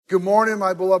Good morning,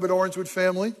 my beloved Orangewood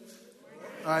family.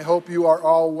 I hope you are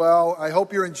all well. I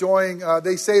hope you're enjoying.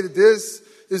 They say that this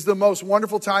is the most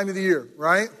wonderful time of the year,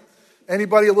 right?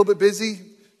 Anybody a little bit busy?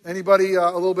 Anybody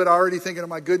a little bit already thinking, oh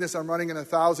my goodness, I'm running in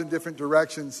 1,000 different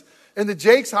directions? In the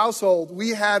Jakes household,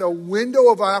 we had a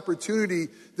window of opportunity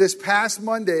this past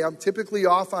Monday. I'm typically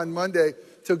off on Monday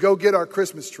to go get our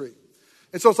Christmas tree.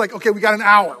 And so it's like, okay, we got an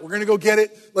hour. We're going to go get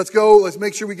it. Let's go. Let's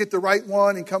make sure we get the right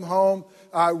one and come home.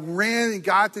 Ran and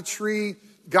got the tree,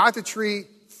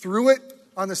 threw it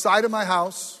on the side of my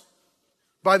house.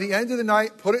 By the end of the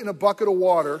night, put it in a bucket of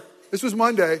water. This was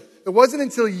Monday. It wasn't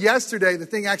until yesterday the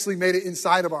thing actually made it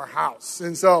inside of our house.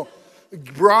 And so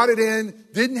brought it in,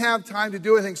 didn't have time to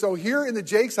do anything. So here in the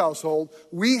Jakes household,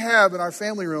 we have in our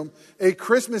family room a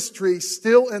Christmas tree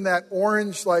still in that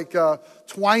orange,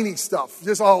 twiny stuff,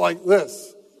 just all like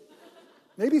this.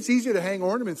 Maybe it's easier to hang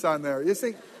ornaments on there. You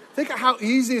think of how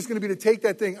easy it's going to be to take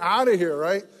that thing out of here,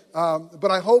 right?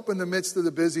 But I hope in the midst of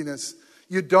the busyness,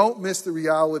 you don't miss the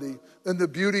reality and the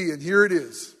beauty. And here it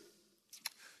is.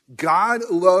 God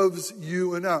loves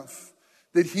you enough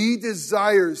that he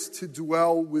desires to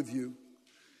dwell with you.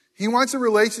 He wants a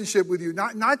relationship with you,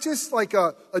 not just like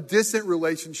a distant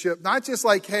relationship, not just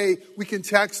like, hey, we can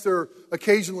text or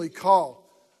occasionally call.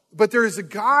 But there is a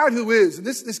God who is, and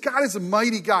this God is a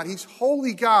mighty God. He's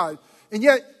holy God, and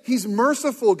yet he's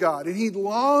merciful God, and he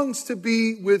longs to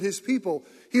be with his people.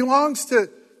 He longs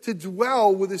to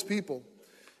dwell with his people.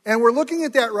 And we're looking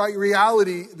at that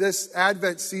reality this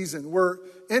Advent season. We're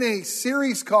in a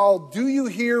series called Do You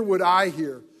Hear What I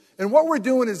Hear? And what we're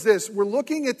doing is this. We're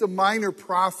looking at the minor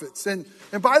prophets. And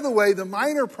by the way, the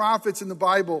minor prophets in the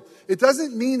Bible, it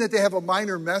doesn't mean that they have a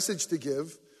minor message to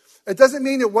give. It doesn't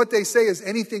mean that what they say is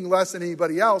anything less than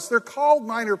anybody else. They're called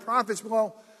minor prophets,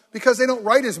 because they don't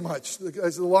write as much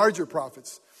as the larger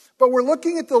prophets. But we're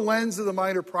looking at the lens of the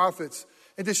minor prophets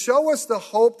and to show us the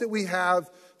hope that we have,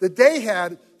 that they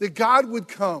had, that God would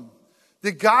come,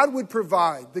 that God would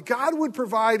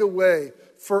provide a way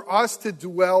for us to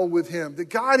dwell with him, that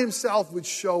God himself would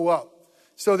show up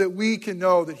so that we can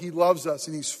know that he loves us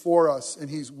and he's for us and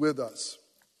he's with us.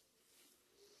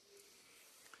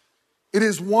 It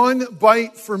is one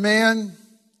bite for man,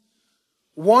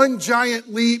 one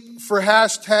giant leap for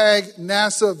hashtag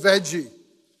NASA Veggie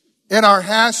in our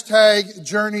hashtag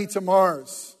journey to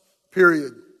Mars,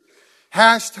 period.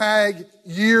 Hashtag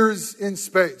years in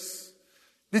space.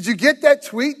 Did you get that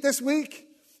tweet this week?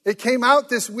 It came out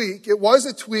this week. It was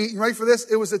a tweet. You ready for this?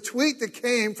 It was a tweet that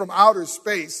came from outer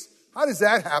space. How does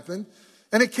that happen?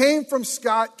 And it came from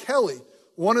Scott Kelly,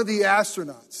 one of the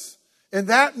astronauts. And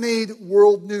that made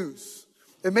world news.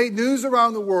 It made news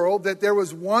around the world that there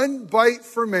was one bite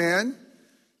for man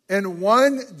and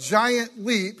one giant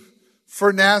leap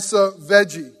for NASA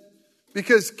Veggie.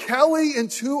 Because Kelly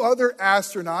and two other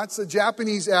astronauts, a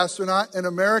Japanese astronaut and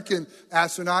American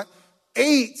astronaut,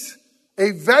 ate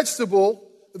a vegetable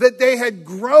that they had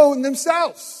grown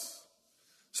themselves.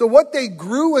 So what they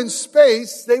grew in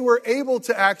space, they were able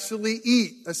to actually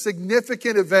eat. A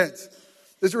significant event.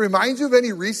 Does it remind you of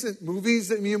any recent movies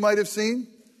that you might have seen?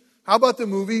 How about the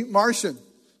movie Martian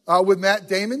with Matt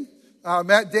Damon?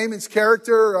 Matt Damon's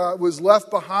character was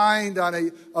left behind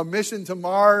on a mission to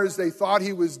Mars. They thought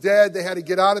he was dead. They had to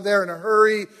get out of there in a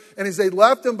hurry. And as they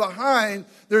left him behind,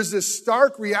 there's this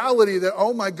stark reality that,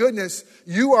 oh my goodness,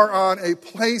 you are on a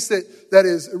place that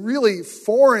is really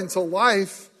foreign to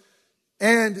life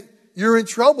and you're in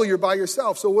trouble. You're by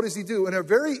yourself. So what does he do? In a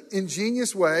very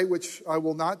ingenious way, which I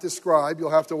will not describe, you'll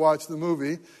have to watch the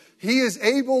movie, he is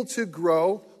able to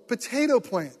grow potato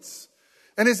plants.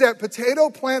 And as that potato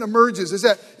plant emerges,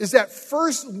 as that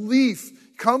first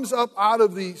leaf comes up out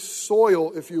of the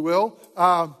soil, if you will,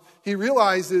 he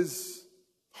realizes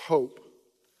hope.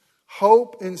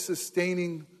 Hope in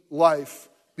sustaining life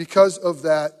because of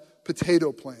that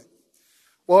potato plant.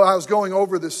 Well, I was going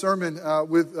over this sermon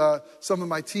with some of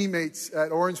my teammates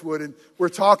at Orangewood, and we're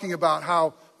talking about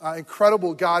how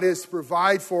incredible God is to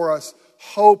provide for us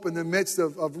hope in the midst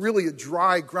of really a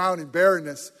dry ground and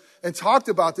barrenness. And talked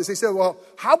about this. They said, well,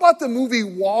 how about the movie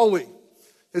WALL-E?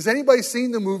 Has anybody seen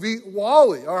the movie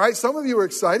WALL-E? All right, some of you are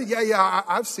excited. Yeah,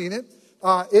 I've seen it.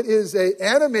 It is an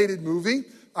animated movie.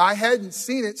 I hadn't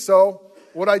seen it, so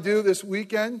what I do this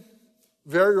weekend,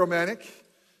 very romantic.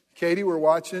 Katie, we're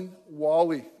watching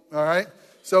WALL-E, all right?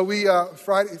 So we,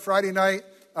 Friday night,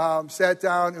 sat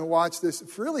down and watched this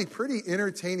really pretty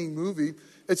entertaining movie.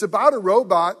 It's about a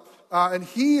robot, and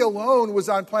he alone was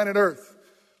on planet Earth.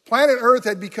 Planet Earth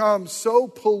had become so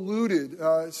polluted,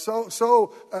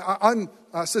 so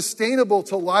unsustainable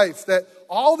to life that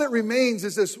all that remains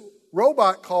is this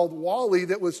robot called WALL-E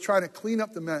that was trying to clean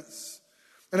up the mess.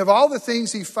 And of all the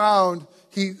things he found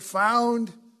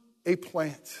a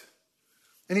plant.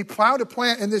 And he plowed a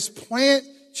plant, and this plant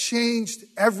changed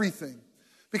everything.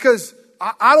 Because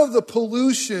out of the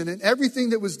pollution and everything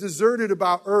that was deserted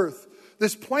about earth,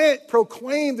 this plant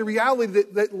proclaimed the reality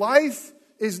that life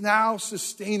is now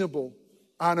sustainable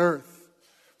on earth.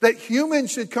 That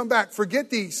humans should come back, forget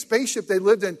the spaceship they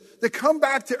lived in, to come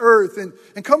back to earth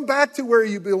and come back to where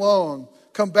you belong.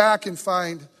 Come back and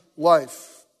find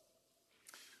life.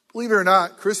 Believe it or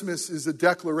not, Christmas is a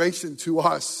declaration to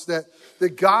us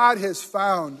that God has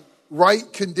found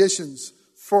right conditions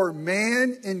for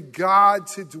man and God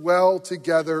to dwell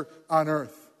together on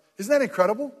earth. Isn't that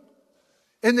incredible?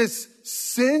 In this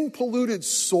sin-polluted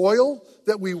soil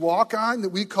that we walk on, that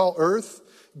we call earth,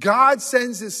 God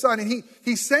sends his son, and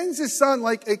he sends his son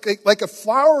like a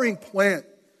flowering plant.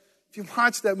 If you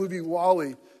watched that movie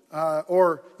WALL-E,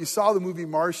 or you saw the movie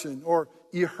Martian, or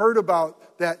you heard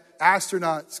about that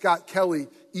astronaut, Scott Kelly,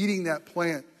 eating that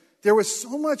plant, there was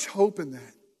so much hope in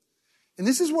that. And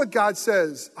this is what God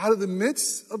says, out of the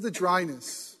midst of the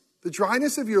dryness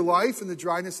of your life and the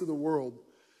dryness of the world,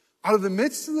 out of the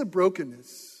midst of the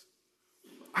brokenness,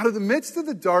 out of the midst of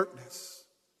the darkness,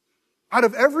 out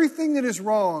of everything that is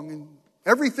wrong and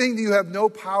everything that you have no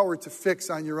power to fix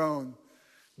on your own,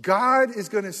 God is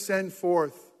going to send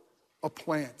forth a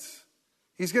plant.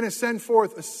 He's going to send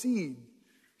forth a seed.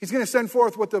 He's going to send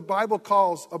forth what the Bible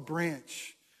calls a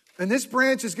branch. And this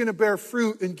branch is going to bear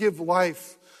fruit and give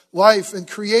life and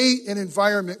create an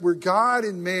environment where God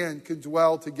and man can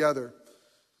dwell together.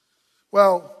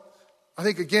 Well, I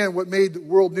think, again, what made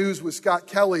world news with Scott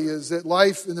Kelly is that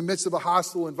life in the midst of a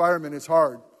hostile environment is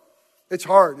hard. It's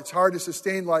hard. It's hard to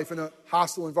sustain life in a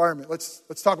hostile environment. Let's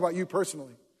talk about you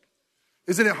personally.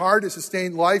 Isn't it hard to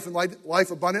sustain life and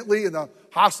life abundantly in the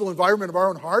hostile environment of our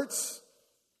own hearts?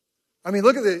 I mean,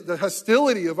 look at the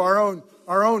hostility of our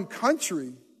own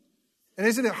country. And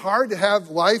isn't it hard to have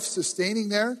life sustaining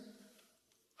there?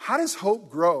 How does hope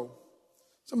grow?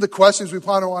 Some of the questions we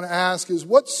want to ask is,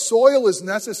 what soil is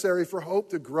necessary for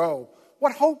hope to grow?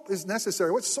 What hope is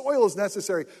necessary? What soil is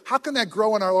necessary? How can that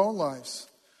grow in our own lives?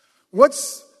 What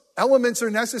elements are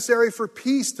necessary for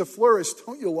peace to flourish?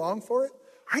 Don't you long for it?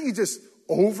 Aren't you just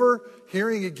over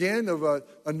hearing again of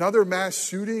another mass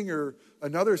shooting or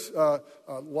another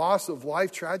loss of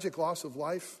life, tragic loss of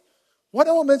life? What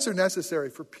elements are necessary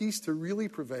for peace to really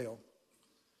prevail?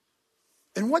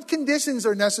 And what conditions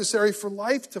are necessary for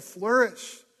life to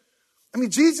flourish? I mean,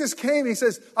 Jesus came, he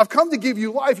says, I've come to give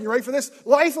you life. And you're ready for this?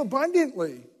 Life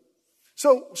abundantly.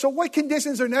 So what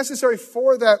conditions are necessary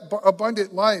for that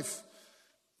abundant life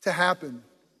to happen?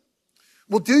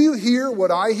 Well, do you hear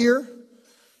what I hear?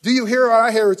 Do you hear what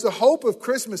I hear? It's the hope of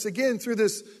Christmas, again, through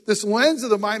this lens of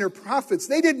the minor prophets.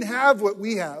 They didn't have what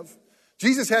we have.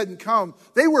 Jesus hadn't come.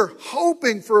 They were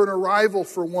hoping for an arrival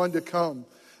for one to come.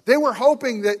 They were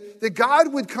hoping that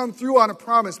God would come through on a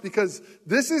promise, because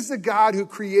this is the God who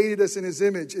created us in his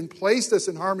image and placed us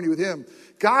in harmony with him.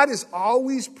 God has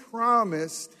always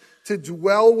promised to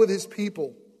dwell with his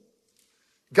people.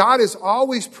 God has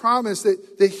always promised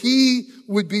that he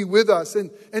would be with us.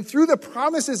 And through the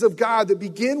promises of God that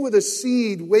begin with a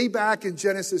seed way back in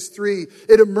Genesis 3,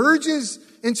 it emerges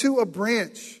into a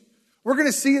branch. We're going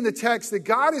to see in the text that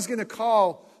God is going to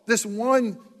call this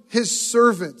one his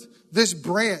servant, this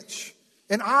branch.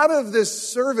 And out of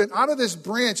this servant, out of this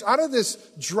branch, out of this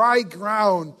dry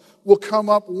ground will come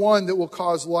up one that will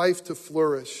cause life to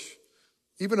flourish,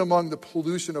 even among the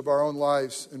pollution of our own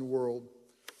lives and world.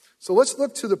 So let's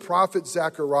look to the prophet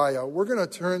Zechariah. We're going to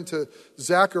turn to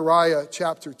Zechariah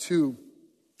chapter 2.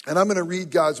 And I'm going to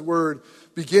read God's word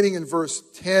beginning in verse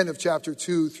 10 of chapter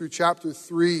 2 through chapter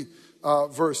 3,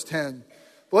 verse 10.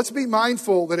 But let's be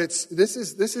mindful that this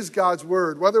is God's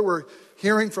word. Whether we're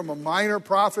hearing from a minor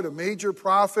prophet, a major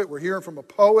prophet, we're hearing from a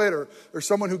poet or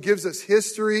someone who gives us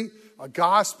history, a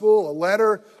gospel, a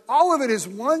letter, all of it is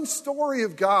one story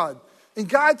of God. And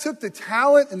God took the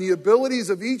talent and the abilities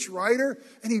of each writer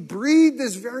and he breathed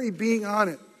this very being on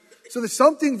it. So that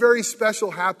something very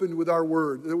special happened with our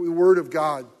word, the word of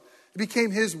God. It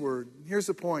became his word. And here's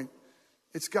the point.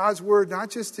 It's God's word not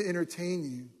just to entertain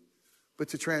you, but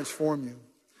to transform you.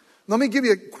 Let me give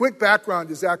you a quick background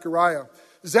to Zechariah.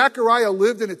 Zechariah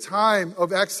lived in a time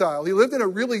of exile. He lived in a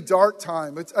really dark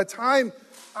time. It's a time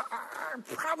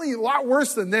probably a lot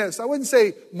worse than this. I wouldn't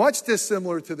say much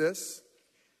dissimilar to this.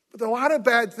 But there are a lot of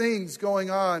bad things going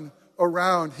on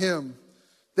around him.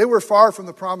 They were far from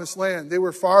the promised land. They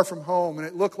were far from home. And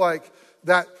it looked like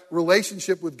that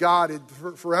relationship with God had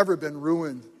forever been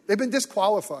ruined. They've been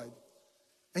disqualified.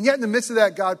 And yet in the midst of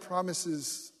that, God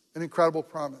promises an incredible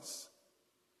promise.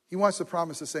 He wants to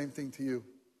promise the same thing to you.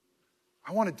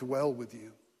 I want to dwell with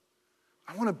you.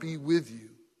 I want to be with you.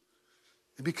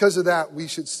 And because of that, we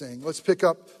should sing. Let's pick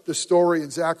up the story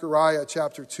in Zechariah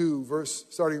chapter 2,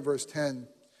 starting in verse 10.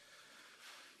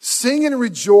 Sing and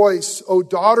rejoice, O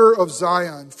daughter of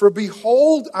Zion, for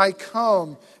behold, I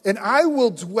come, and I will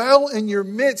dwell in your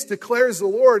midst, declares the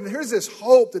Lord. And here's this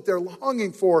hope that they're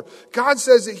longing for. God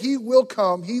says that he will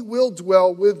come, he will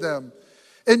dwell with them.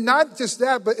 And not just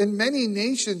that, but in many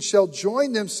nations shall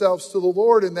join themselves to the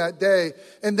Lord in that day,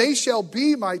 and they shall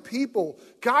be my people.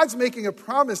 God's making a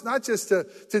promise not just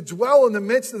to dwell in the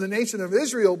midst of the nation of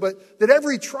Israel, but that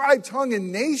every tribe, tongue,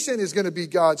 and nation is going to be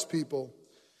God's people.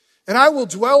 And I will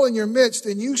dwell in your midst,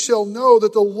 and you shall know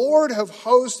that the Lord of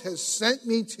hosts has sent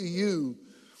me to you.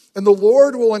 And the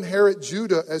Lord will inherit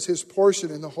Judah as his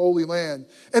portion in the Holy Land,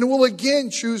 and will again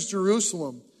choose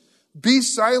Jerusalem. Be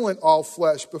silent, all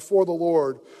flesh, before the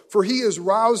Lord, for he has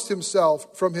roused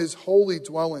himself from his holy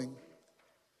dwelling.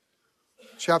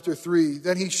 Chapter 3,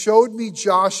 then he showed me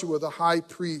Joshua the high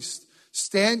priest,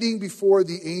 standing before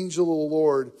the angel of the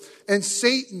Lord, and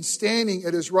Satan standing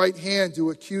at his right hand to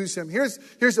accuse him.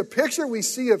 Here's a picture we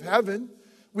see of heaven.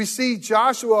 We see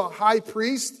Joshua, high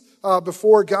priest,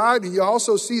 before God, and you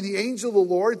also see the angel of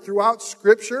the Lord throughout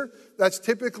Scripture. That's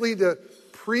typically the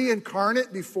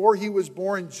pre-incarnate before he was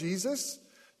born Jesus.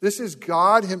 This is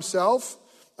God himself.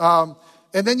 And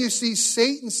then you see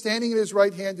Satan standing at his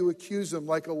right hand to accuse him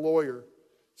like a lawyer,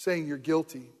 saying, you're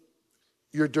guilty,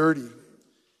 you're dirty.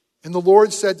 And the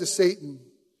Lord said to Satan,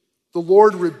 the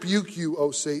Lord rebuke you,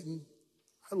 O Satan.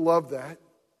 I love that.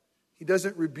 He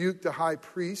doesn't rebuke the high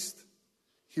priest.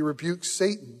 He rebukes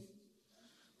Satan.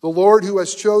 The Lord who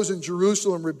has chosen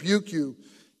Jerusalem rebuke you.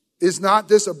 Is not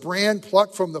this a brand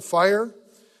plucked from the fire?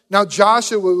 Now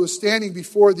Joshua was standing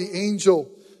before the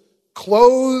angel,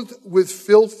 clothed with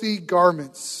filthy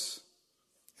garments.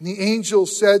 And the angel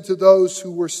said to those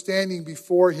who were standing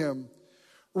before him,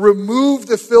 remove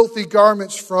the filthy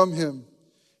garments from him.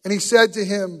 And he said to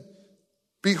him,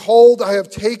 behold, I have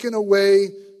taken away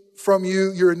from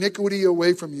you your iniquity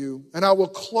away from you, and I will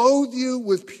clothe you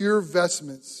with pure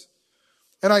vestments.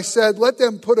 And I said, let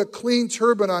them put a clean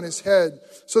turban on his head.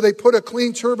 So they put a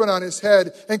clean turban on his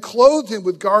head and clothed him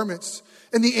with garments.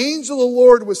 And the angel of the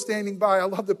Lord was standing by. I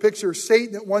love the picture.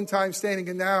 Satan at one time standing,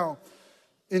 and now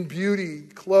in beauty,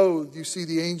 clothed, you see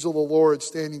the angel of the Lord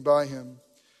standing by him.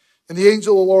 And the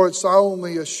angel of the Lord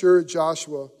solemnly assured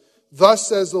Joshua, thus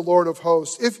says the Lord of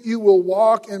hosts, if you will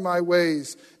walk in my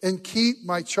ways and keep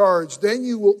my charge, then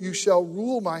you shall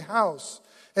rule my house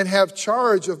and have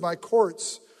charge of my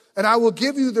courts. And I will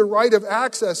give you the right of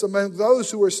access among those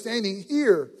who are standing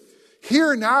here.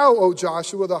 Hear now, O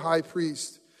Joshua the high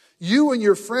priest, you and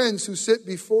your friends who sit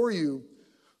before you.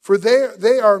 For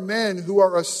they are men who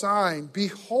are assigned.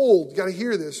 Behold, you got to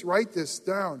hear this, write this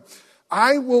down.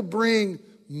 I will bring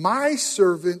my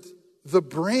servant the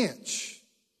branch.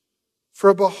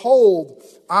 For behold,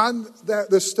 on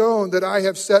the stone that I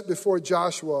have set before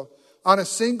Joshua, on a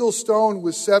single stone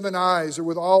with 7 eyes, or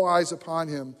with all eyes upon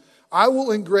him, I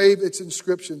will engrave its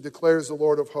inscription, declares the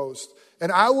Lord of hosts. And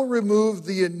I will remove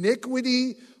the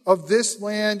iniquity of this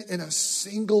land in a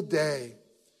single day.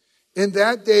 In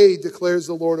that day, declares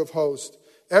the Lord of hosts,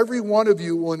 every one of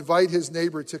you will invite his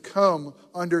neighbor to come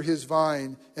under his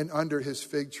vine and under his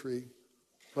fig tree.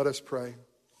 Let us pray.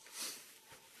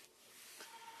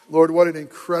 Lord, what an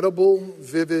incredible,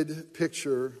 vivid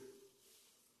picture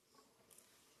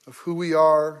of who we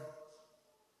are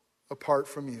apart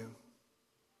from you.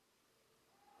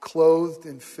 Clothed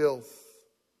in filth,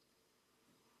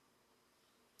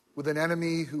 with an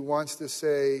enemy who wants to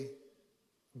say,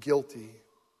 guilty.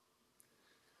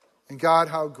 And God,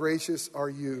 how gracious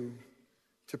are you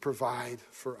to provide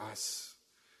for us.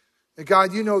 And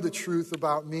God, you know the truth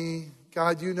about me.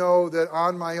 God, you know that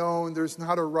on my own, there's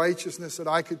not a righteousness that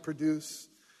I could produce.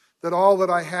 That all that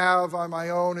I have on my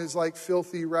own is like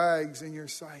filthy rags in your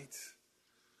sight.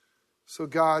 So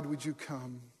God, would you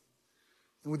come?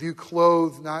 And would you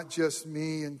clothe not just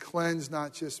me and cleanse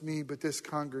not just me, but this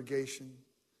congregation,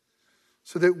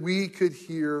 so that we could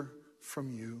hear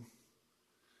from you.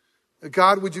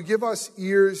 God, would you give us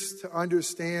ears to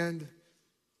understand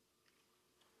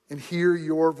and hear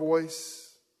your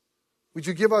voice? Would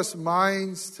you give us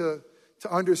minds to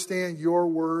understand your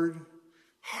word,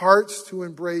 hearts to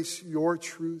embrace your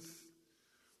truth?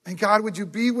 And God, would you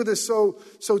be with us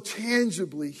so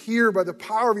tangibly here by the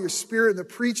power of your Spirit and the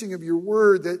preaching of your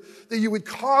word, that you would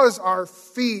cause our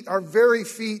feet, our very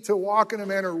feet, to walk in a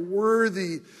manner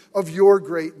worthy of your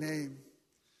great name.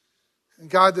 And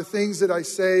God, the things that I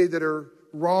say that are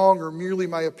wrong or merely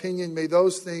my opinion, may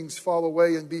those things fall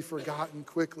away and be forgotten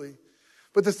quickly.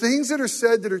 But the things that are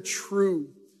said that are true,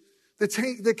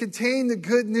 that contain the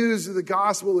good news of the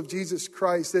gospel of Jesus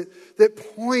Christ,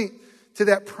 that point to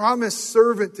that promised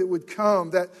servant that would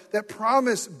come, that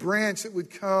promised branch that would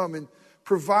come and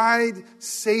provide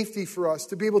safety for us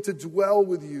to be able to dwell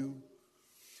with you.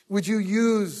 Would you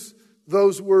use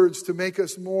those words to make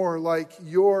us more like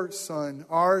your Son,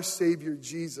 our Savior,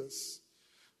 Jesus?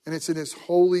 And it's in his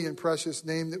holy and precious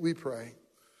name that we pray.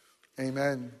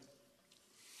 Amen.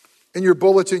 In your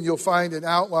bulletin, you'll find an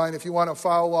outline if you want to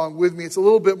follow along with me. It's a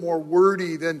little bit more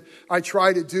wordy than I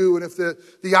try to do. And if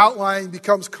the outline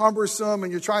becomes cumbersome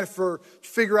and you're trying to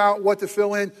figure out what to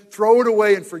fill in, throw it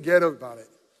away and forget about it.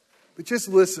 But just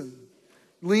listen.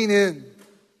 Lean in.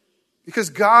 Because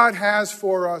God has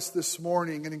for us this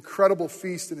morning an incredible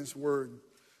feast in his word.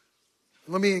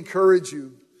 And let me encourage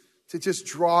you to just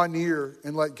draw near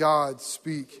and let God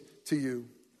speak to you.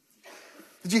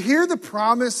 Did you hear the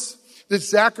promise that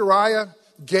Zechariah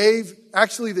gave,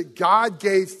 actually that God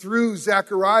gave through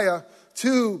Zechariah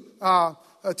to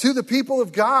the people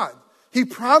of God? He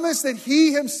promised that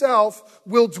he himself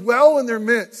will dwell in their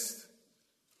midst.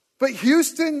 But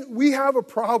Houston, we have a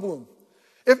problem.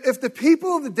 If the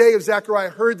people of the day of Zechariah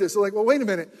heard this, they're like, well, wait a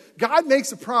minute. God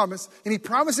makes a promise, and he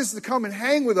promises to come and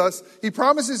hang with us. He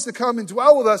promises to come and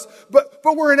dwell with us, but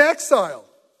we're in exile.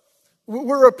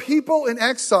 We're a people in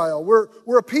exile.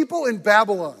 We're a people in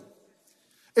Babylon.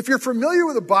 If you're familiar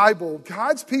with the Bible,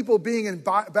 God's people being in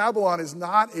Babylon is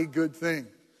not a good thing.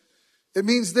 It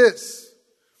means this.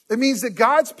 It means that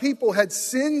God's people had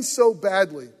sinned so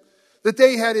badly, that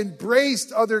they had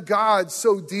embraced other gods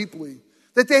so deeply,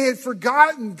 that they had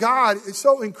forgotten God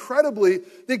so incredibly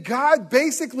that God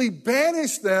basically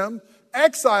banished them,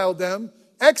 exiled them,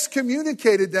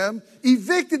 excommunicated them,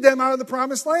 evicted them out of the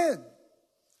promised land.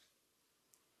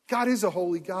 God is a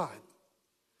holy God.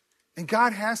 And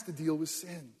God has to deal with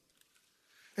sin.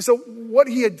 And so what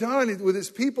he had done with his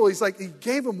people, he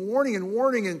gave them warning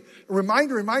and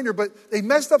reminder, but they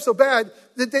messed up so bad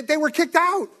that they were kicked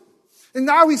out. And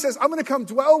now he says, I'm going to come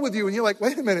dwell with you. And you're like,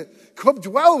 wait a minute, come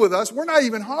dwell with us? We're not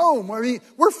even home. I mean,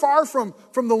 we're far from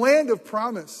the land of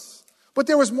promise. But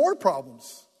there was more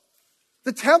problems.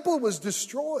 The temple was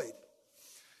destroyed.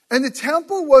 And the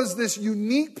temple was this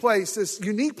unique place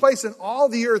in all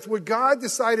the earth where God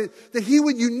decided that he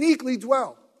would uniquely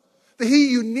dwell. That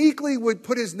he uniquely would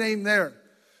put his name there.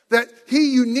 That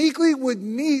he uniquely would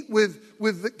meet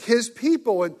with his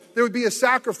people, and there would be a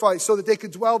sacrifice so that they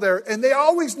could dwell there. And they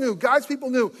always knew, God's people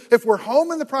knew, if we're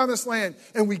home in the promised land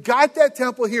and we got that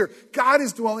temple here, God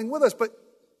is dwelling with us, but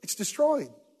it's destroyed.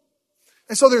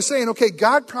 And so they're saying, okay,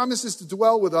 God promises to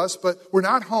dwell with us, but we're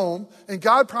not home. And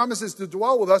God promises to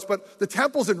dwell with us, but the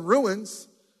temple's in ruins.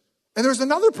 And there's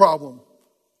another problem.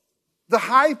 The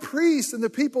high priest and the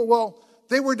people, well,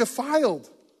 they were defiled.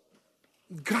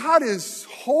 God is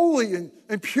holy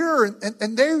and pure,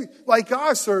 and they, like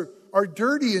us, are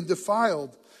dirty and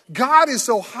defiled. God is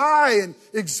so high and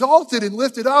exalted and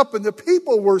lifted up, and the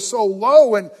people were so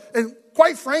low and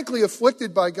quite frankly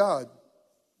afflicted by God.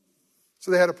 So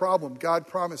they had a problem. God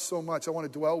promised so much, I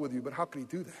want to dwell with you, but how could he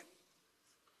do that?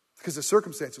 Because the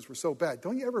circumstances were so bad.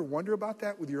 Don't you ever wonder about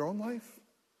that with your own life?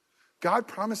 God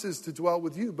promises to dwell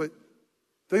with you, but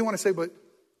don't you want to say, but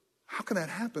how can that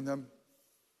happen? I'm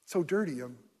so dirty.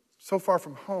 I'm so far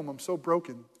from home. I'm so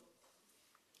broken.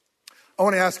 I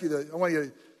want you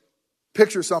to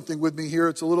picture something with me here.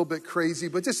 It's a little bit crazy,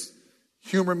 but just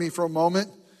humor me for a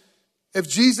moment. If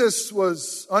Jesus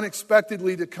was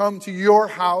unexpectedly to come to your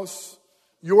house,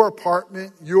 your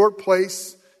apartment, your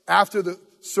place after the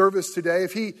service today,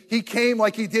 if he came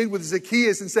like he did with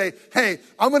Zacchaeus and say, hey,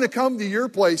 I'm going to come to your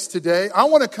place today. I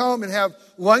want to come and have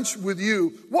lunch with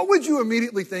you. What would you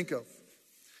immediately think of?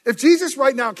 If Jesus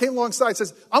right now came alongside and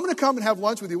says, I'm going to come and have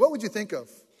lunch with you, what would you think of?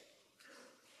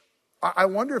 I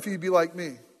wonder if you'd be like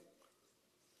me.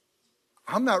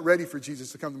 I'm not ready for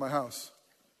Jesus to come to my house.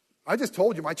 I just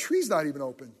told you, my tree's not even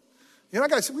open. We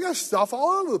got stuff all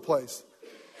over the place.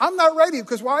 I'm not ready.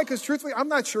 Because why? Because truthfully, I'm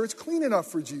not sure it's clean enough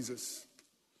for Jesus.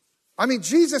 I mean,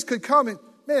 Jesus could come and,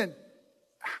 man,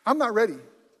 I'm not ready.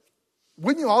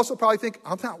 Wouldn't you also probably think,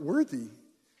 I'm not worthy?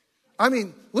 I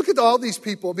mean, look at all these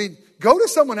people. I mean, go to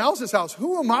someone else's house.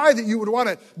 Who am I that you would want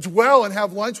to dwell and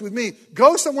have lunch with me?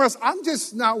 Go somewhere else. I'm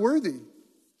just not worthy.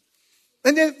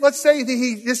 And then let's say that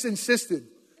he just insisted.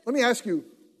 Let me ask you,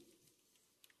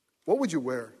 what would you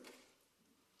wear?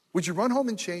 Would you run home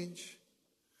and change?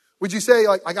 Would you say,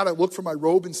 like, I got to look for my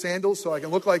robe and sandals so I can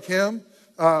look like him?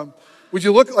 Would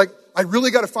you look like, I really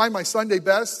got to find my Sunday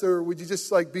best? Or would you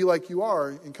just be like you are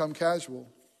and come casual?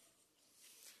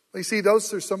 Well, you see,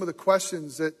 those are some of the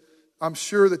questions that I'm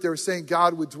sure that they were saying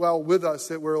God would dwell with us,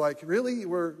 that we're like, really?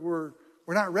 We're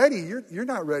we're not ready. You're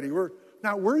not ready. We're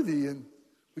not worthy. And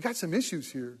we got some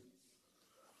issues here.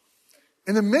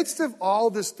 In the midst of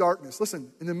all this darkness,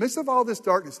 listen, in the midst of all this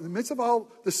darkness, in the midst of all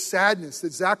the sadness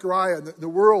that Zechariah and the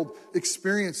world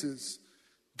experiences,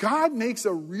 God makes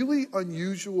a really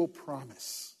unusual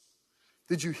promise.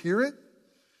 Did you hear it?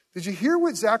 Did you hear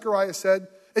what Zechariah said?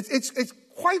 It's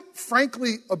quite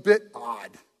frankly a bit odd.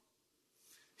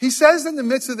 He says in the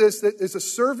midst of this that there's a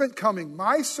servant coming.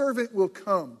 My servant will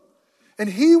come, and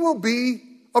he will be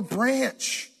a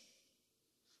branch.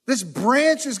 This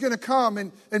branch is going to come,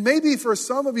 and maybe for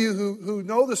some of you who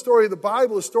know the story of the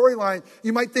Bible, the storyline,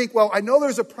 you might think, well, I know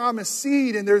there's a promised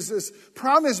seed, and there's this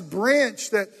promised branch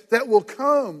that will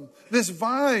come, this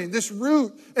vine, this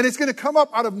root, and it's going to come up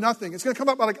out of nothing. It's going to come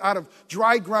up out of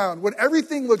dry ground. When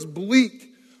everything looks bleak,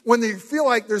 when they feel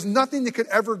like there's nothing that could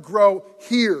ever grow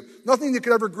here, nothing that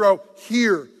could ever grow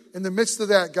here. In the midst of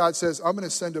that, God says, I'm going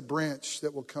to send a branch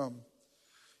that will come.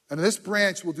 And this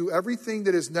branch will do everything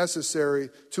that is necessary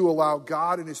to allow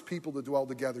God and his people to dwell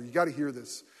together. You got to hear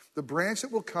this. The branch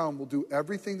that will come will do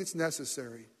everything that's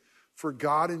necessary for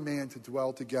God and man to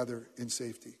dwell together in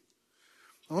safety.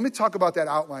 Now, let me talk about that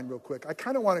outline real quick. I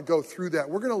kind of want to go through that.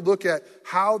 We're going to look at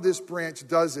how this branch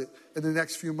does it in the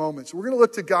next few moments. We're going to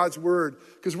look to God's word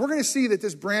because we're going to see that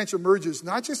this branch emerges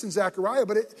not just in Zechariah,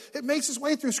 but it makes its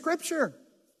way through Scripture.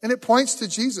 And it points to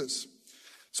Jesus.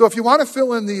 So if you want to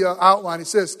fill in the outline, it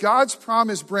says, God's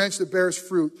promised branch that bears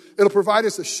fruit. It'll provide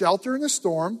us a shelter in the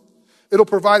storm. It'll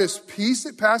provide us peace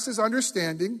that passes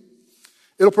understanding.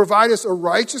 It'll provide us a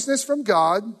righteousness from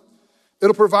God.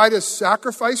 It'll provide us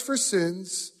sacrifice for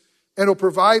sins. And it'll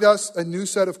provide us a new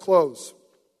set of clothes.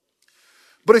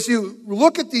 But as you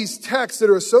look at these texts that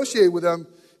are associated with them,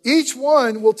 each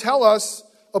one will tell us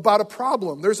about a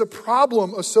problem. There's a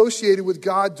problem associated with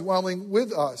God dwelling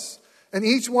with us. And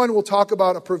each one will talk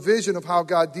about a provision of how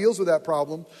God deals with that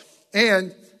problem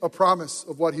and a promise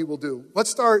of what he will do. Let's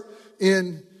start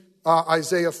in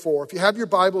Isaiah 4. If you have your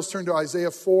Bibles, turn to Isaiah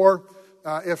 4.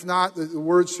 If not, the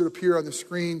words should appear on the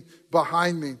screen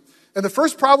behind me. And the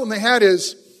first problem they had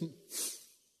is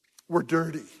we're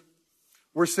dirty.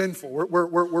 We're sinful.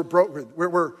 We're broken.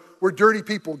 We're dirty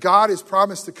people. God has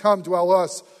promised to come dwell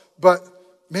us, but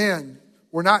man,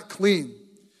 we're not clean.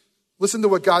 Listen to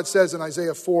what God says in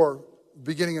Isaiah 4.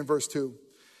 Beginning in verse 2.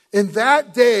 In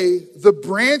that day, the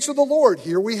branch of the Lord,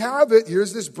 here we have it,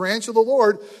 here's this branch of the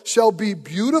Lord, shall be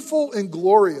beautiful and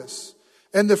glorious.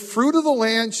 And the fruit of the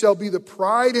land shall be the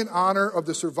pride and honor of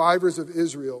the survivors of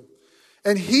Israel.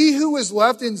 And he who is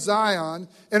left in Zion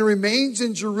and remains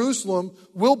in Jerusalem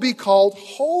will be called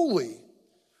holy.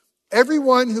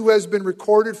 Everyone who has been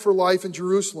recorded for life in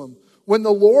Jerusalem. When the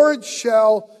Lord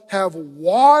shall have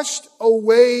washed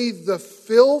away the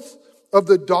filth of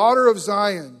the daughter of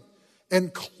Zion,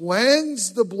 and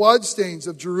cleanse the bloodstains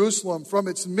of Jerusalem from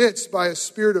its midst by a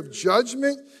spirit of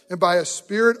judgment and by a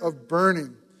spirit of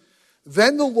burning.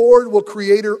 Then the Lord will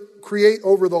create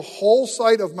over the whole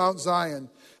site of Mount Zion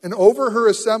and over her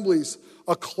assemblies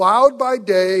a cloud by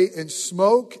day and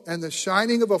smoke and the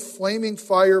shining of a flaming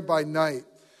fire by night.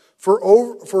 For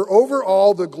over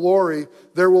all the glory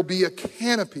there will be a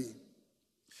canopy.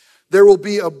 There will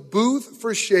be a booth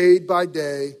for shade by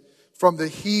day from the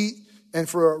heat and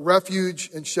for a refuge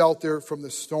and shelter from the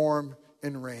storm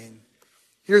and rain.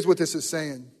 Here's what this is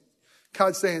saying.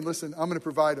 God's saying, listen, I'm going to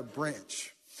provide a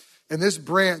branch. And this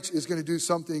branch is going to do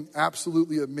something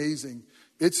absolutely amazing.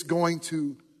 It's going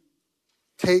to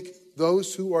take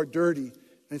those who are dirty and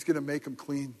it's going to make them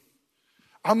clean.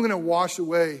 I'm going to wash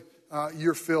away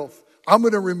your filth. I'm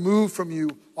going to remove from you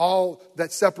all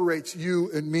that separates you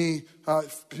and me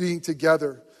being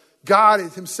together. God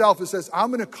himself says, I'm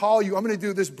going to call you, I'm going to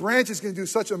do, this branch is going to do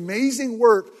such amazing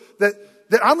work that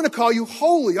I'm going to call you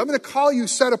holy. I'm going to call you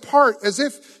set apart as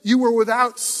if you were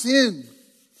without sin.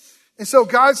 And so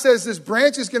God says this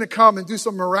branch is going to come and do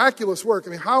some miraculous work. I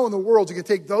mean, how in the world you can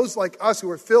take those like us who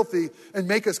are filthy and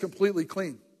make us completely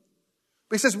clean?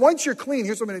 But he says, once you're clean,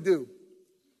 here's what I'm going to do.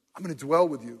 I'm going to dwell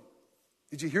with you.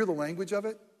 Did you hear the language of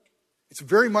it? It's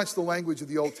very much the language of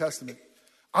the Old Testament.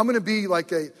 I'm going to be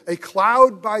like a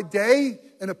cloud by day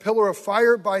and a pillar of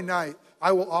fire by night.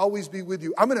 I will always be with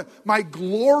you. My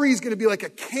glory is going to be like a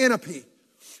canopy.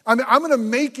 I'm going to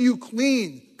make you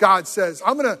clean, God says.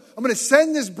 I'm going to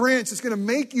send this branch. It's going to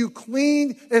make you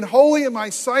clean and holy in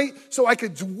my sight so I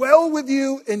could dwell with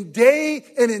you in day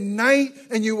and in night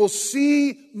and you will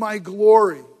see my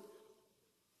glory.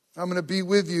 I'm going to be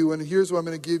with you and here's what I'm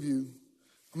going to give you.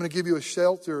 I'm going to give you a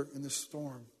shelter in the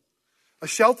storm. A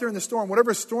shelter in the storm.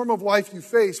 Whatever storm of life you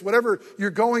face, whatever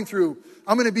you're going through,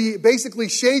 I'm going to be basically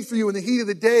shade for you in the heat of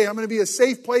the day. I'm going to be a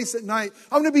safe place at night.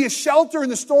 I'm going to be a shelter in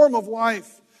the storm of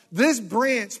life. This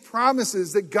branch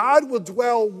promises that God will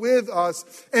dwell with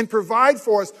us and provide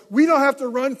for us. We don't have to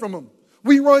run from him.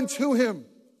 We run to him.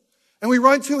 And we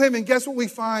run to him, and guess what we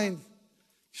find?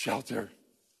 Shelter.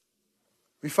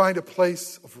 We find a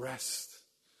place of rest.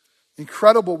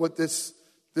 Incredible what this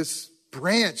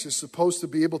branch is supposed to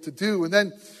be able to do. And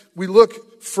then we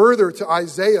look further to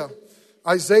Isaiah.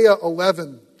 Isaiah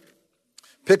 11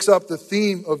 picks up the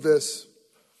theme of this.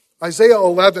 Isaiah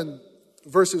 11,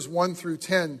 verses 1 through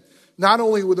 10. Not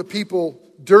only were the people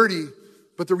dirty,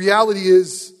 but the reality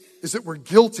is that we're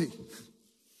guilty.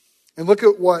 And look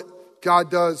at what God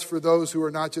does for those who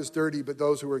are not just dirty, but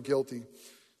those who are guilty.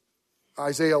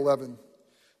 Isaiah 11.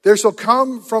 There shall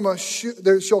come forth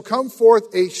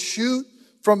a shoot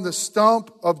from the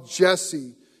stump of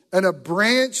Jesse, and a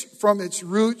branch from its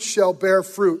root shall bear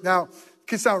fruit. Now, it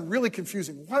can sound really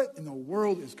confusing. What in the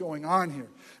world is going on here?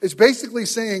 It's basically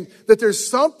saying that there's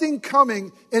something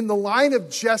coming in the line of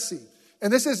Jesse.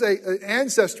 And this is an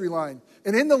ancestry line.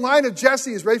 And in the line of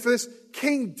Jesse is, ready for this,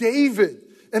 King David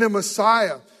and a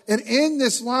Messiah. And in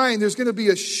this line, there's going to be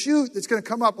a shoot that's going to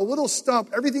come up, a little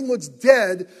stump. Everything looks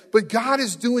dead, but God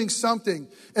is doing something.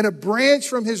 And a branch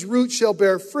from his root shall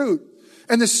bear fruit.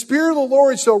 And the Spirit of the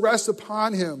Lord shall rest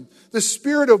upon him, the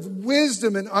Spirit of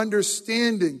wisdom and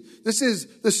understanding. This is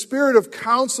the Spirit of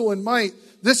counsel and might.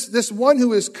 This one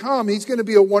who has come, he's going to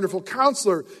be a wonderful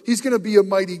counselor. He's going to be a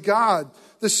mighty God.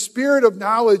 The Spirit of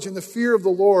knowledge and the fear of the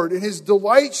Lord. And his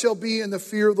delight shall be in the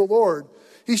fear of the Lord.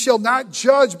 He shall not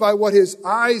judge by what his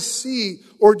eyes see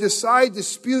or decide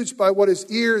disputes by what his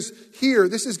ears hear.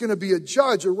 This is going to be a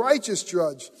judge, a righteous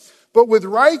judge. But with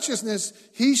righteousness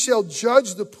he shall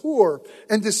judge the poor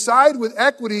and decide with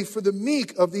equity for the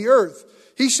meek of the earth.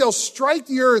 He shall strike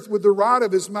the earth with the rod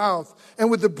of his mouth, and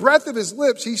with the breath of his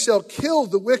lips he shall kill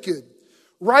the wicked.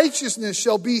 Righteousness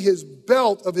shall be his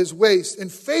belt of his waist, and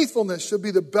faithfulness shall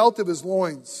be the belt of his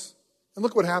loins. And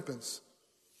look what happens.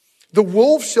 The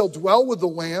wolf shall dwell with the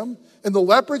lamb, and the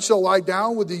leopard shall lie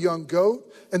down with the young goat,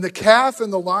 and the calf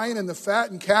and the lion and the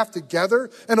fattened calf together,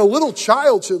 and a little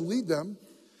child shall lead them.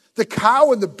 The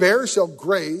cow and the bear shall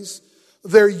graze,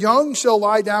 their young shall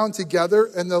lie down together,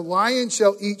 and the lion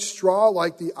shall eat straw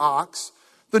like the ox.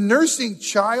 The nursing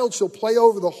child shall play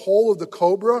over the hole of the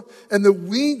cobra, and the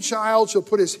weaned child shall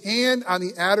put his hand on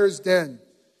the adder's den.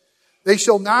 They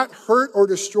shall not hurt or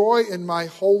destroy in my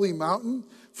holy mountain,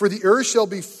 for the earth shall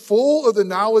be full of the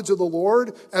knowledge of the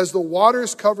Lord as the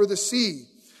waters cover the sea.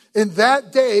 In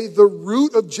that day, the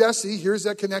root of Jesse, here's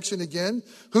that connection again,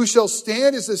 who shall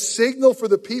stand as a signal for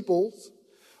the peoples,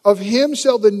 of him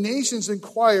shall the nations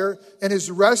inquire, and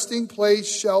his resting place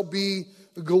shall be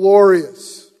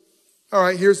glorious. All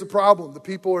right, here's the problem. The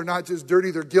people are not just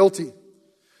dirty, they're guilty.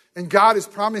 And God is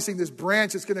promising this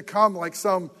branch is going to come like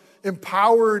some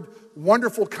empowered,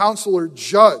 wonderful counselor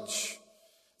judge.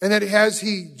 And that as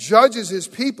he judges his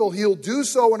people, he'll do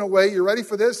so in a way, you ready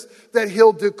for this? That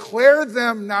he'll declare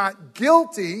them not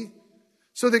guilty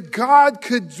so that God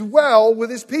could dwell with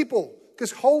his people.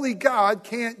 Because holy God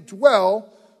can't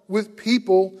dwell with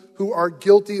people who are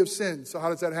guilty of sin. So how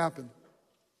does that happen?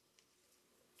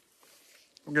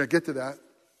 I'm going to get to that.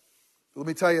 But let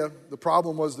me tell you, the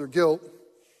problem was their guilt.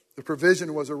 The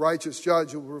provision was a righteous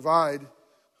judge who will provide,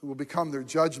 who will become their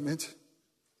judgment.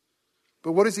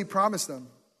 But what does he promise them?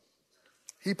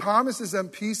 He promises them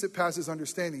peace that passes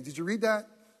understanding. Did you read that?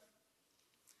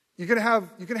 You're going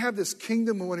to have this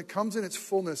kingdom, and when it comes in its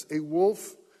fullness, a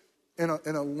wolf and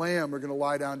a lamb are going to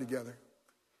lie down together.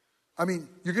 I mean,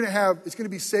 it's going to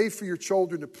be safe for your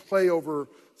children to play over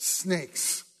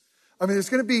snakes. I mean,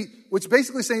 what's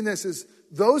basically saying this is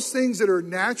those things that are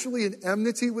naturally in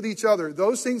enmity with each other,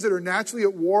 those things that are naturally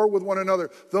at war with one another,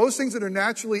 those things that are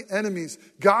naturally enemies,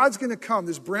 God's going to come,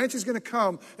 this branch is going to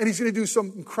come, and he's going to do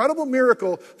some incredible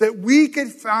miracle that we can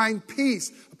find peace,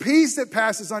 peace that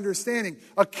passes understanding,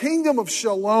 a kingdom of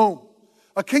shalom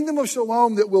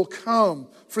that will come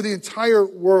for the entire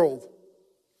world.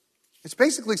 It's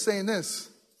basically saying this.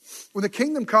 When the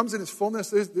kingdom comes in its fullness,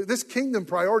 this kingdom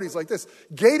priority is like this.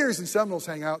 Gators and Seminoles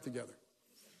hang out together.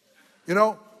 You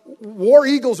know, War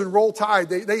Eagles and Roll Tide,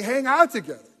 they hang out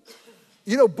together.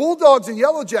 You know, Bulldogs and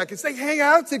Yellow Jackets, they hang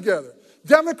out together.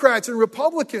 Democrats and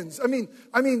Republicans, I mean,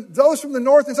 those from the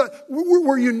north and south,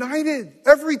 we're united.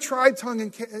 Every tribe, tongue,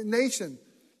 and nation.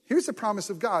 Here's the promise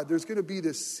of God. There's going to be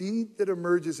this seed that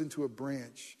emerges into a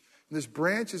branch. And this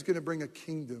branch is going to bring a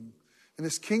kingdom. And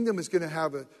this kingdom is going to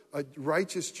have a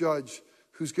righteous judge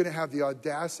who's going to have the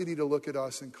audacity to look at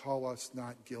us and call us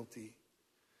not guilty.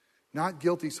 Not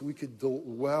guilty so we could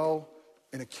dwell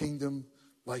in a kingdom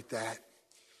like that.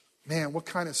 Man, what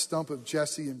kind of stump of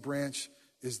Jesse and branch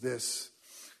is this?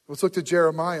 Let's look to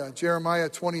Jeremiah. Jeremiah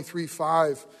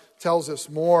 23:5 tells us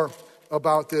more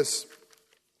about this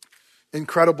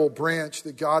incredible branch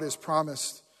that God has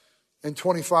promised. In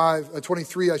 23,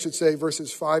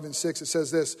 verses 5 and 6, it says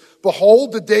this: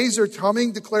 Behold, the days are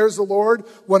coming, declares the Lord,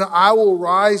 when I will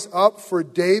rise up for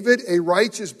David a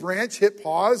righteous branch. Hit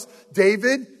pause.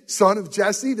 David, son of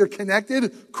Jesse, they're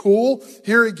connected. Cool.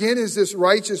 Here again is this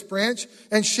righteous branch.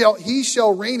 And he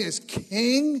shall reign as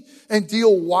king and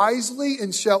deal wisely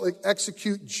and shall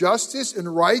execute justice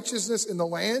and righteousness in the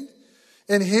land.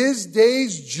 In his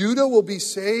days, Judah will be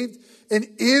saved and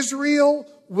Israel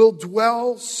will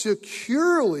dwell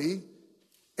securely,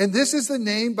 and this is the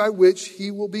name by which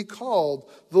he will be called.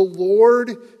 The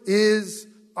Lord is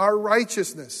our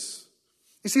righteousness.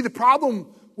 You see, the problem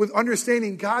with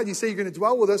understanding God, you say you're going to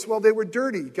dwell with us. Well, they were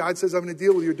dirty. God says, I'm going to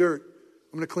deal with your dirt.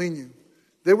 I'm going to clean you.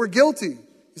 They were guilty.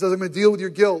 He says, I'm going to deal with your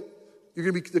guilt. You're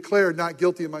going to be declared not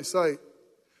guilty in my sight.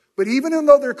 But even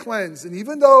though they're cleansed, and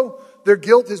even though their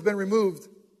guilt has been removed,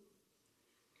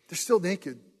 they're still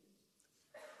naked.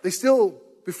 They still,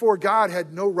 before God,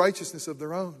 had no righteousness of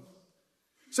their own.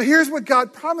 So here's what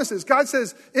God promises. God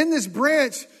says, in this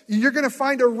branch, you're going to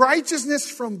find a righteousness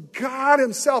from God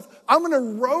himself. I'm going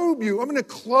to robe you. I'm going to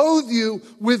clothe you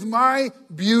with my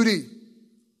beauty.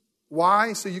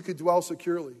 Why? So you could dwell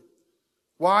securely.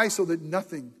 Why? So that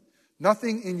nothing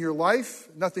in your life,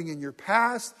 nothing in your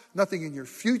past, nothing in your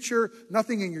future,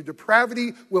 nothing in your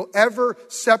depravity will ever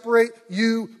separate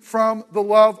you from the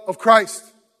love of Christ.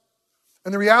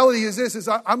 And the reality is this,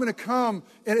 I'm going to come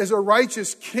as a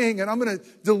righteous king and I'm going to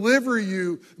deliver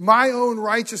you my own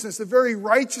righteousness, the very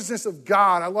righteousness of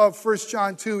God. I love 1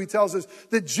 John 2. He tells us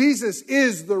that Jesus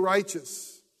is the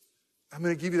righteous. I'm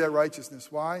going to give you that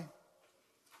righteousness. Why?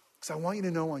 Because I want you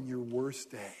to know on your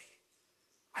worst day,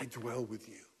 I dwell with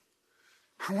you.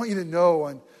 I want you to know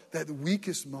on that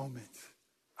weakest moment,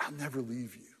 I'll never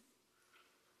leave you.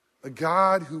 A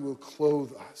God who will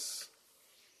clothe us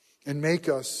and make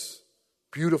us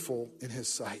beautiful in his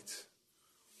sight.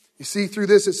 You see, through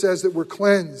this it says that we're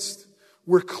cleansed,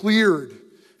 we're cleared,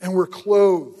 and we're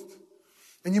clothed.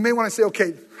 And you may want to say,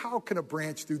 okay, how can a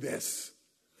branch do this?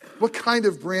 What kind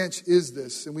of branch is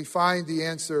this? And we find the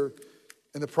answer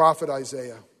in the prophet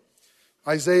Isaiah.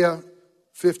 Isaiah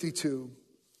 52.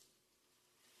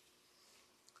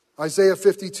 Isaiah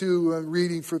 52, I'm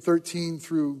reading for 13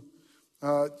 through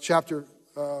chapter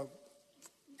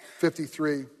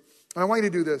 53. And I want you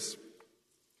to do this.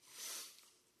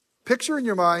 Picture in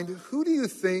your mind, who do you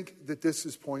think that this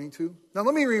is pointing to? Now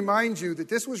let me remind you that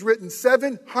this was written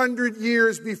 700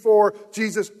 years before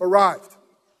Jesus arrived.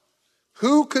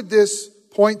 Who could this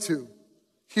point to?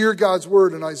 Hear God's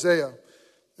word in Isaiah,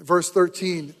 verse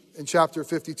 13 in chapter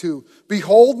 52.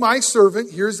 Behold my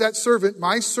servant, here's that servant,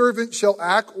 my servant shall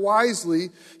act wisely.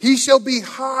 He shall be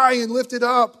high and lifted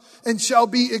up and shall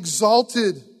be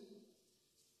exalted.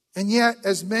 And yet,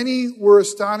 as many were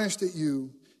astonished at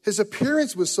you, his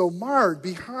appearance was so marred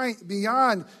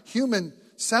beyond human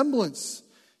semblance,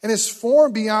 and his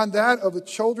form beyond that of the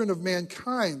children of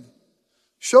mankind.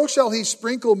 So shall he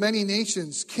sprinkle many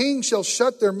nations. Kings shall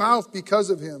shut their mouth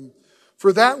because of him.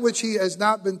 For that which he has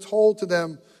not been told to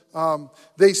them,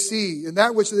 they see, and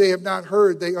that which they have not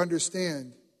heard, they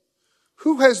understand.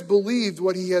 Who has believed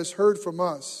what he has heard from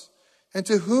us? And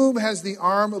to whom has the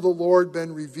arm of the Lord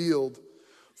been revealed?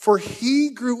 For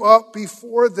he grew up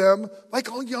before them like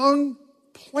a young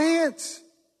plant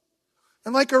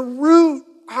and like a root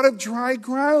out of dry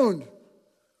ground.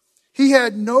 He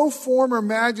had no form or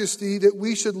majesty that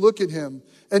we should look at him,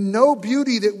 and no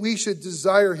beauty that we should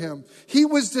desire him. He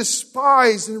was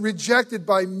despised and rejected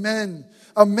by men,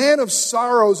 a man of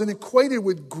sorrows and acquainted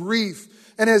with grief,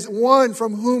 and as one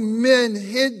from whom men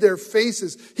hid their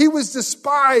faces. He was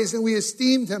despised, and we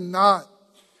esteemed him not.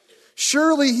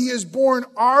 Surely he has borne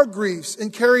our griefs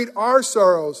and carried our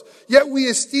sorrows. Yet we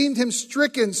esteemed him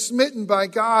stricken, smitten by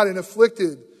God, and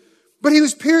afflicted. But he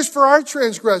was pierced for our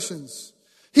transgressions.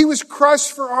 He was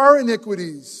crushed for our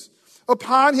iniquities.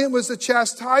 Upon him was the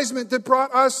chastisement that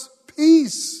brought us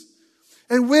peace.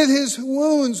 And with his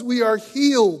wounds we are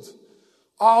healed.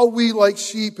 All we like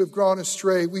sheep have gone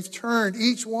astray. We've turned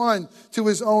each one to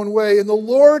his own way. And the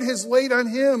Lord has laid on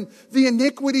him the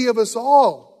iniquity of us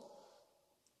all.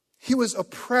 He was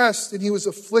oppressed and he was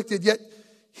afflicted, yet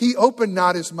he opened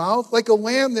not his mouth. Like a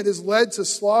lamb that is led to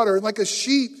slaughter, and like a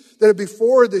sheep that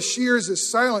before the shears is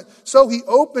silent, so he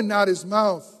opened not his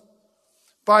mouth.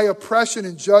 By oppression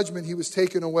and judgment he was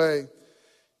taken away.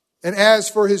 And as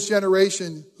for his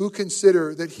generation, who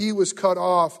consider that he was cut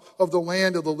off of the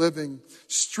land of the living,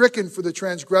 stricken for the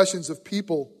transgressions of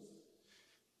people.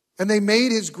 And they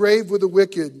made his grave with the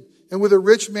wicked and with a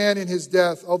rich man in his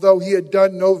death, although he had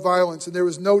done no violence and there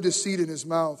was no deceit in his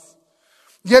mouth.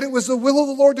 Yet it was the will of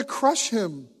the Lord to crush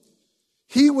him.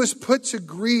 He was put to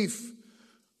grief.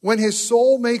 When his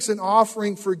soul makes an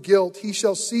offering for guilt, he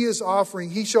shall see his offering.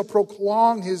 He shall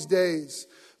prolong his days.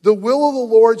 The will of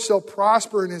the Lord shall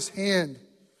prosper in his hand.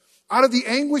 Out of the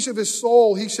anguish of his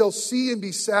soul he shall see and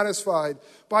be satisfied.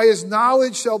 By his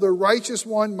knowledge shall the righteous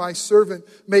one, my servant,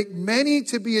 make many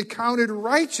to be accounted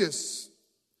righteous,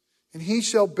 and he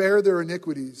shall bear their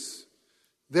iniquities.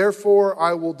 Therefore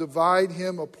I will divide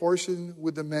him a portion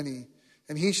with the many,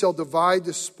 and he shall divide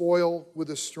the spoil with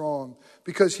the strong,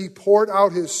 because he poured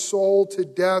out his soul to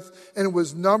death and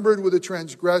was numbered with the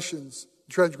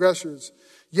transgressors.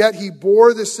 Yet he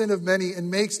bore the sin of many and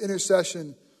makes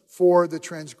intercession for the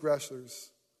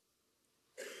transgressors.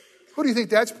 Who do you think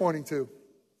that's pointing to?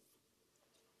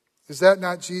 Is that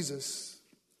not Jesus?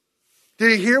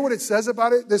 Did you hear what it says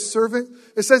about it? This servant?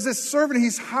 It says this servant,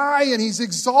 he's high and he's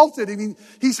exalted. I mean,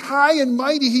 he's high and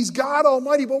mighty. He's God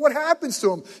Almighty. But what happens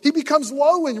to him? He becomes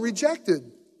low and rejected.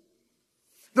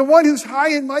 The one who's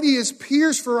high and mighty is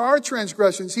pierced for our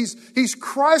transgressions. He's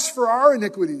crushed for our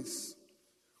iniquities.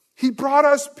 He brought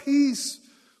us peace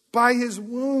by his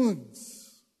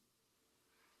wounds.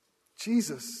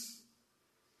 Jesus,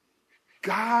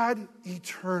 God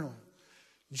eternal.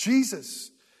 Jesus,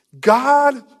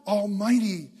 God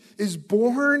Almighty, is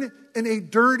born in a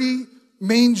dirty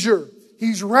manger.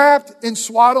 He's wrapped in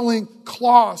swaddling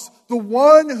cloths. The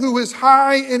one who is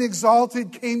high and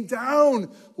exalted came down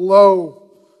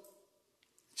low.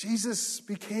 Jesus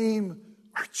became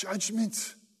our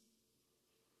judgment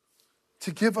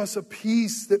to give us a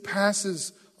peace that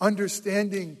passes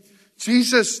understanding.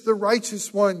 Jesus, the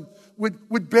righteous one,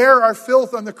 would bear our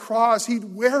filth on the cross. He'd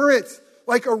wear it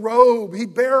like a robe.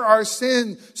 He'd bear our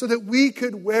sin so that we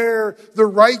could wear the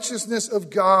righteousness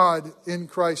of God in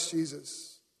Christ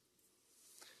Jesus.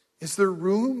 Is there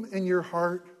room in your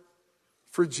heart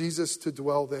for Jesus to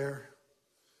dwell there?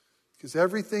 Because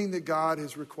everything that God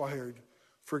has required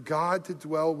for God to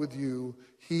dwell with you,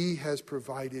 he has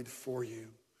provided for you.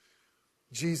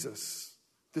 Jesus,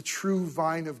 the true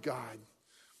vine of God,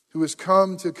 who has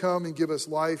come and give us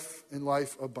life and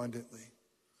life abundantly.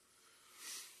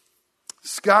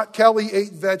 Scott Kelly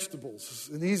ate vegetables,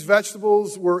 and these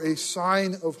vegetables were a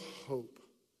sign of hope.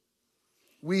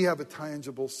 We have a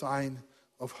tangible sign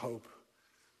of hope.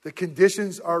 The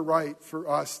conditions are right for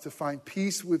us to find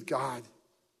peace with God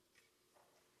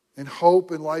and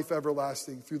hope and life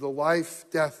everlasting through the life,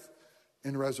 death,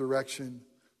 and resurrection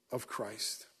of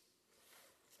Christ.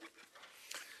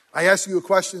 I asked you a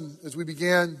question as we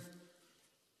began.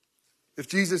 If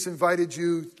Jesus invited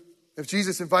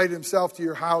himself to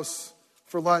your house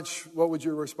for lunch, what would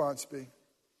your response be?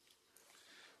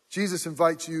 Jesus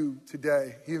invites you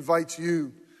today. He invites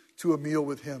you to a meal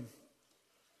with him.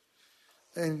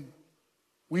 And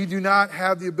we do not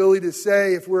have the ability to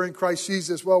say, if we're in Christ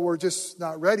Jesus, well, we're just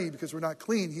not ready because we're not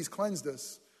clean. He's cleansed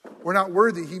us. We're not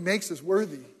worthy. He makes us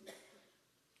worthy.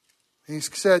 And he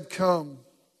said, come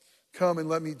and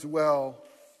let me dwell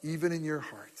even in your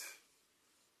heart.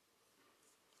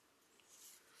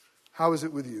 How is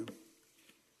it with you?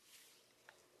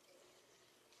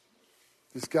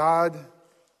 Is God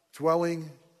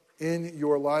dwelling in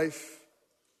your life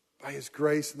by his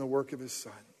grace and the work of his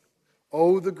Son?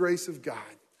 Oh, the grace of God,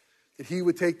 that he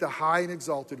would take the high and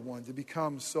exalted one to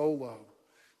become so low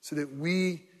so that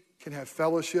we can have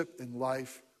fellowship and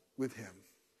life with him.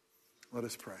 Let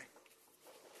us pray.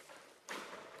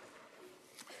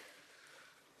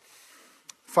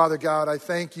 Father God, I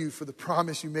thank you for the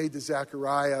promise you made to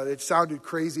Zechariah. It sounded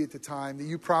crazy at the time that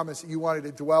you promised that you wanted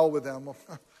to dwell with them.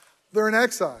 They're in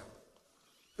exile.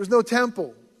 There's no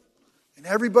temple. And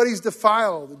everybody's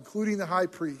defiled, including the high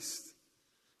priest.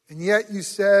 And yet you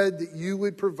said that you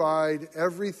would provide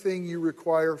everything you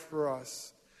require for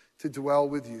us to dwell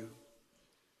with you.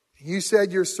 And you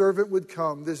said your servant would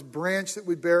come, this branch that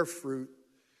would bear fruit.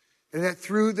 And that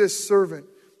through this servant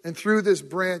and through this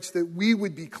branch that we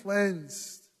would be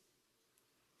cleansed.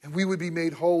 And we would be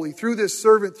made holy through this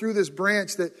servant, through this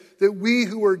branch, that we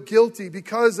who are guilty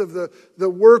because of the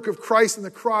work of Christ on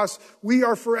the cross, we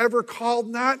are forever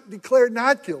declared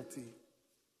not guilty.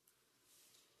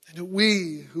 And that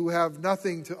we who have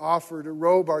nothing to offer to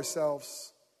robe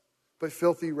ourselves but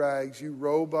filthy rags, you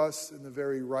robe us in the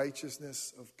very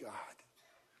righteousness of God.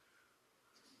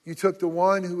 You took the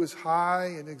one who was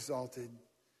high and exalted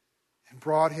and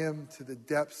brought him to the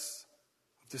depths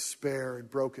of despair and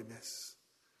brokenness,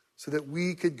 so that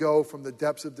we could go from the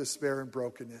depths of despair and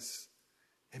brokenness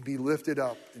and be lifted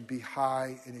up and be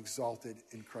high and exalted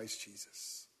in Christ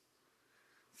Jesus.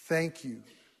 Thank you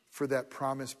for that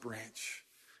promised branch.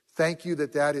 Thank you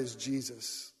that that is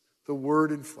Jesus, the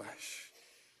Word in flesh,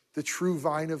 the true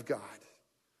vine of God.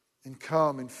 And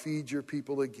come and feed your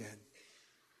people again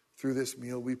through this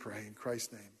meal, we pray. In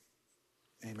Christ's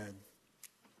name, amen.